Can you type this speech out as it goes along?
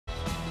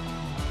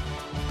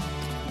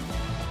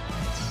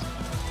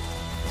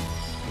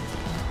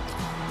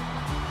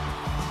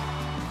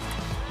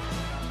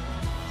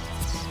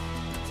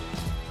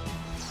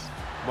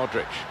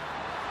Modric.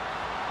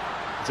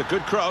 It's a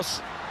good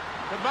cross.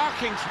 The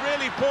marking's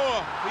really poor.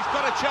 He's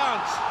got a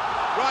chance.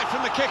 Right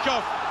from the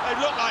kickoff. They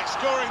look like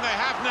scoring, they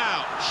have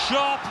now.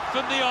 Sharp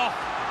from the off,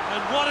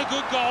 and what a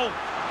good goal.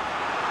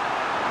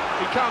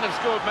 He can't have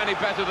scored many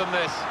better than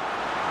this,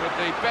 with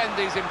the bend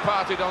he's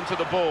imparted onto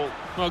the ball.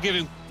 I'll give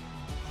him.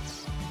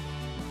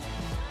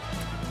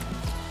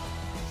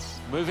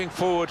 Moving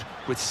forward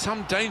with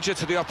some danger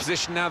to the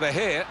opposition now they're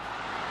here.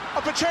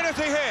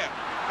 Opportunity here,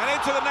 and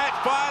into the net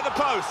via the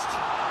post.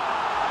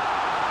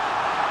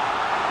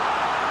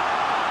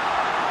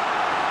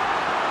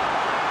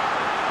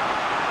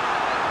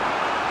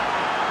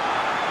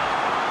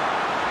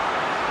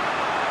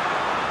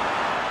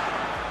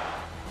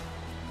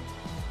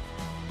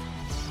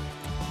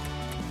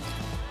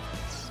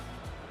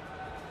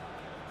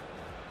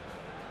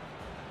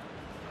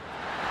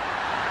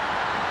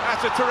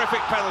 That's a terrific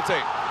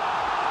penalty.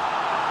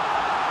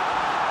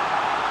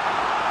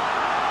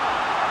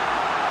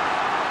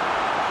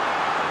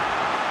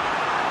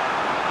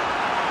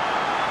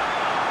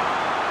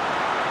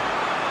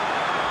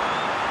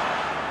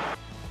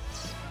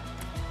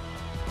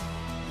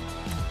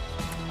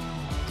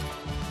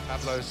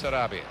 Pablo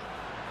Sarabia.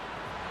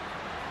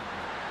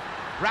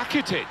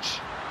 Rakitic.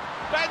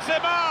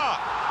 Benzema!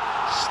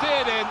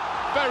 Steered in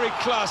very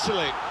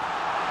classily.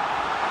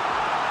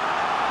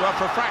 Well,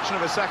 for a fraction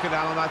of a second,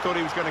 Alan, I thought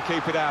he was going to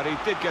keep it out. He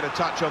did get a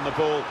touch on the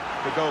ball,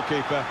 the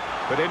goalkeeper,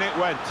 but in it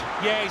went.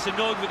 Yeah, he's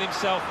annoyed with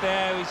himself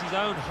there. He's his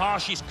own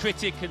harshest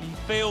critic, and he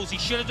feels he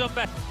should have done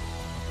better.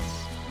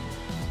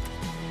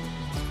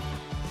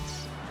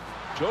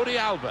 Jordi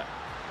Alba.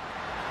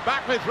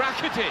 Back with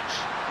Rakitic.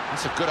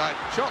 That's a good idea.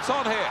 Shots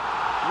on here.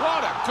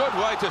 What a good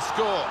way to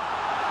score.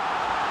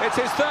 It's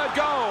his third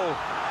goal.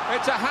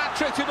 It's a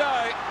hat-trick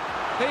today.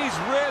 He's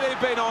really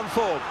been on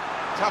form.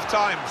 Tough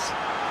times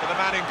for the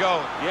man in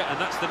goal. Yeah, and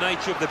that's the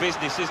nature of the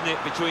business, isn't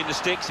it, between the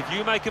sticks. If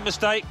you make a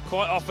mistake,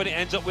 quite often it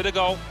ends up with a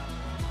goal.